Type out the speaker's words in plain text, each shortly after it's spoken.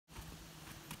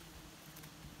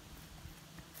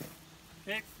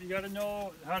Okay, you got to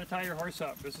know how to tie your horse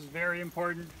up. This is very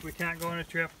important. We can't go on a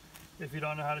trip if you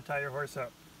don't know how to tie your horse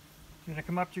up. You're going to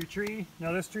come up to your tree.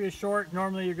 Now this tree is short.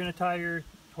 Normally you're going to tie your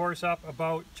horse up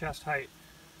about chest height.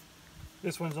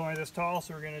 This one's only this tall,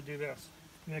 so we're going to do this.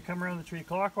 You're going to come around the tree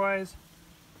clockwise.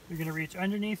 You're going to reach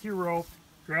underneath your rope,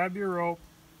 grab your rope,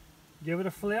 give it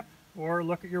a flip, or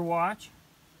look at your watch.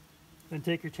 Then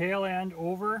take your tail end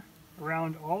over,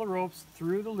 around all the ropes,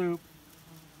 through the loop,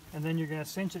 and then you're going to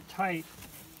cinch it tight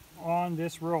on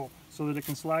this rope so that it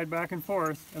can slide back and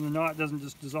forth and the knot doesn't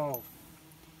just dissolve.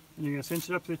 And you're going to cinch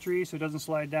it up to the tree so it doesn't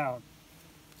slide down.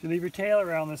 So you leave your tail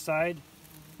around this side,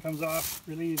 it comes off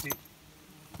really easy.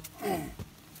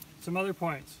 Some other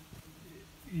points.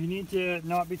 You need to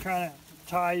not be trying to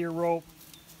tie your rope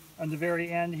on the very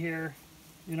end here,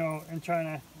 you know, and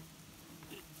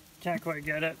can't quite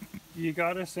get it. You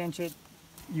got to cinch it.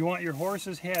 You want your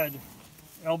horse's head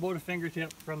elbow to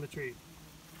fingertip from the tree.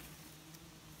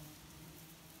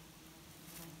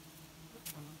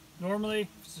 Normally,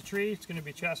 if it's a tree, it's going to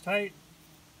be chest height.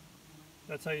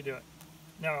 That's how you do it.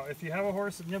 Now, if you have a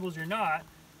horse that nibbles your knot,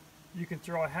 you can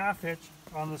throw a half hitch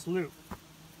on this loop,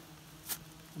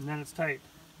 and then it's tight.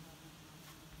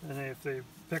 And if they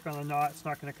pick on the knot, it's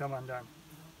not going to come undone.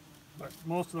 But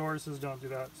most of the horses don't do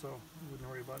that, so I wouldn't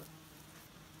worry about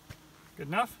it. Good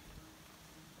enough?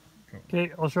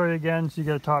 Okay, I'll show you again so you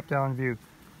get a top-down view.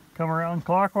 Come around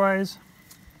clockwise,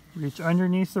 reach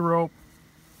underneath the rope,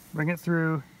 bring it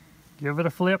through, give it a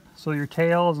flip so your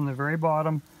tail is in the very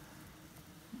bottom.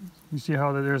 You see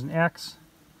how there's an X,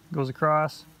 goes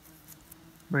across,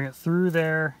 bring it through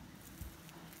there.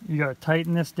 You got to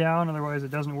tighten this down, otherwise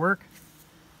it doesn't work.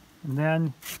 And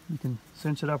then you can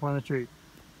cinch it up on the tree.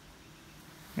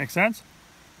 Make sense?